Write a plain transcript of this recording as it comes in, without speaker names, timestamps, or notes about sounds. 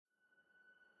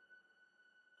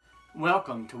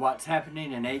Welcome to What's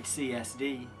Happening in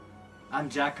HCSD. I'm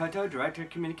Jack Hutto, Director of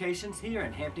Communications here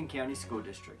in Hampton County School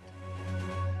District.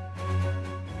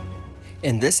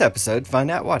 In this episode,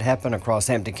 find out what happened across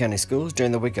Hampton County Schools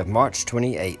during the week of March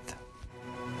 28th.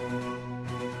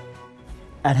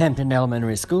 At Hampton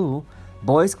Elementary School,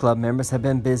 Boys Club members have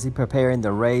been busy preparing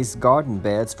the raised garden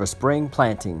beds for spring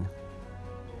planting.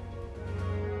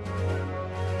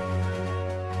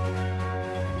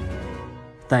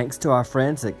 Thanks to our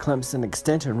friends at Clemson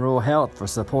Extension Rural Health for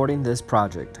supporting this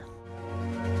project.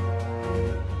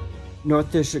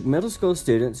 North District Middle School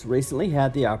students recently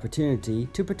had the opportunity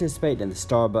to participate in the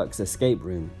Starbucks Escape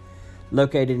Room.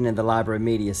 Located in the Library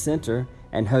Media Center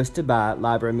and hosted by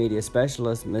Library Media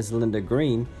Specialist Ms. Linda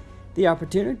Green, the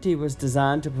opportunity was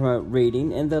designed to promote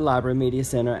reading in the Library Media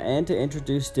Center and to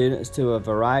introduce students to a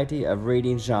variety of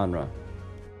reading genre.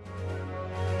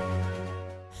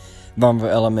 Varnville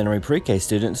Elementary Pre-K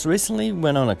students recently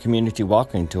went on a community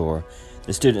walking tour.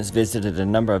 The students visited a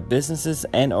number of businesses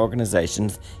and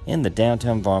organizations in the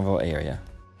downtown Varnville area.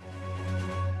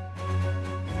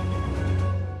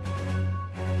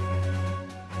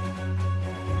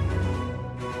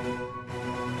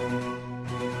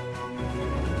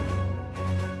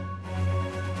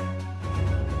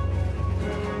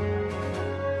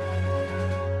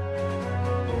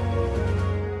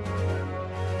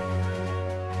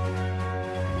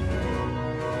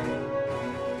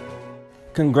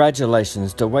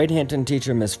 Congratulations to Wade Hampton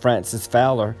teacher Ms. Frances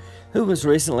Fowler, who was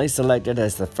recently selected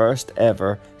as the first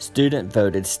ever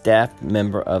student-voted Staff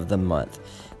Member of the Month.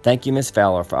 Thank you, Ms.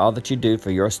 Fowler, for all that you do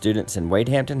for your students in Wade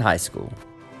Hampton High School.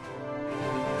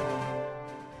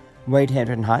 Wade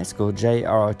Hampton High School,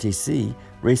 NJROTC,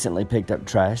 recently picked up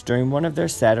trash during one of their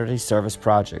Saturday service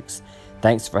projects.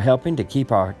 Thanks for helping to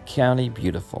keep our county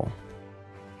beautiful.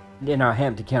 In our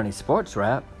Hampton County Sports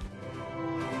Wrap,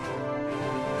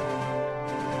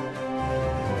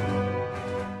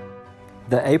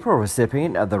 the April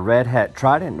recipient of the Red Hat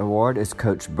Trident Award is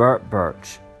Coach Burt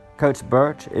Birch. Coach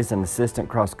Birch is an assistant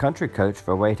cross-country coach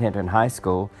for Wade Hampton High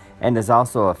School and is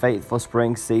also a faithful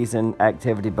spring season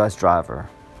activity bus driver.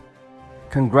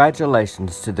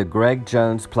 Congratulations to the Greg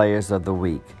Jones Players of the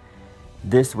Week.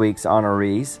 This week's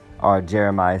honorees are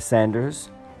Jeremiah Sanders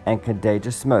and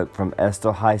Kadeja Smoke from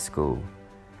Estill High School.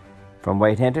 From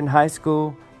Wade Hampton High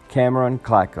School, Cameron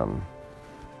Clackham.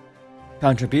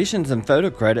 Contributions and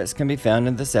photo credits can be found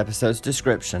in this episode's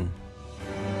description.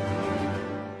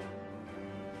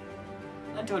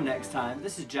 Until next time,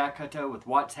 this is Jack Hutto with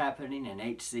What's Happening in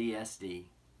HCSD.